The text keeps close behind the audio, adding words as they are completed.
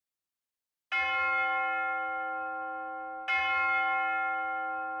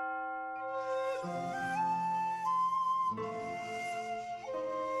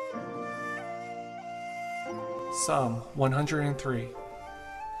Psalm 103.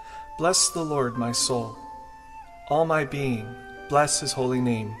 Bless the Lord, my soul. All my being, bless his holy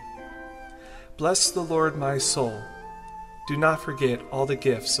name. Bless the Lord, my soul. Do not forget all the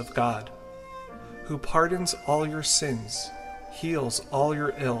gifts of God, who pardons all your sins, heals all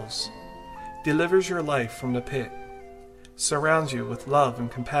your ills, delivers your life from the pit, surrounds you with love and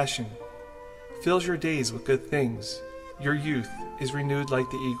compassion, fills your days with good things. Your youth is renewed like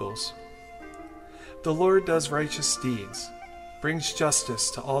the eagles. The Lord does righteous deeds, brings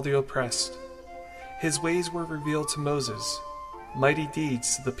justice to all the oppressed. His ways were revealed to Moses, mighty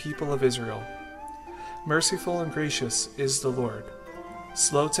deeds to the people of Israel. Merciful and gracious is the Lord,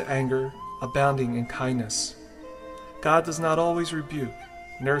 slow to anger, abounding in kindness. God does not always rebuke,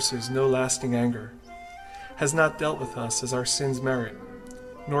 nurses no lasting anger, has not dealt with us as our sins merit,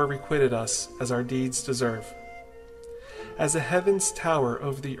 nor requited us as our deeds deserve. As the heavens tower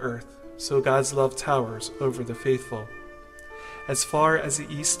over the earth, so God's love towers over the faithful. As far as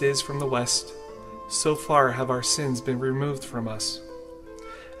the east is from the west, so far have our sins been removed from us.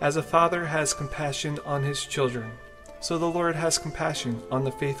 As a father has compassion on his children, so the Lord has compassion on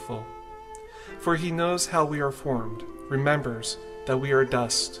the faithful. For he knows how we are formed, remembers that we are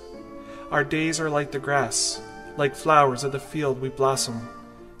dust. Our days are like the grass, like flowers of the field we blossom.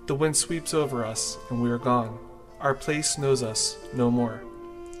 The wind sweeps over us, and we are gone. Our place knows us no more.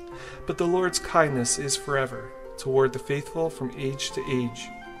 But the Lord's kindness is forever, toward the faithful from age to age.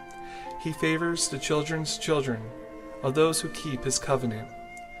 He favors the children's children of those who keep his covenant,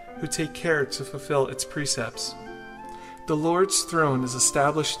 who take care to fulfill its precepts. The Lord's throne is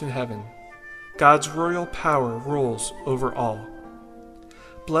established in heaven. God's royal power rules over all.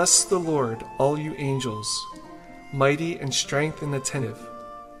 Bless the Lord, all you angels, mighty in strength and attentive,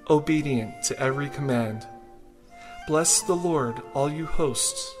 obedient to every command. Bless the Lord, all you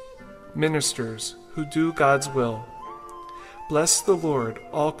hosts, ministers who do God's will. Bless the Lord,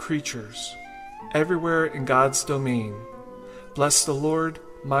 all creatures, everywhere in God's domain. Bless the Lord,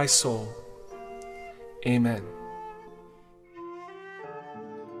 my soul. Amen.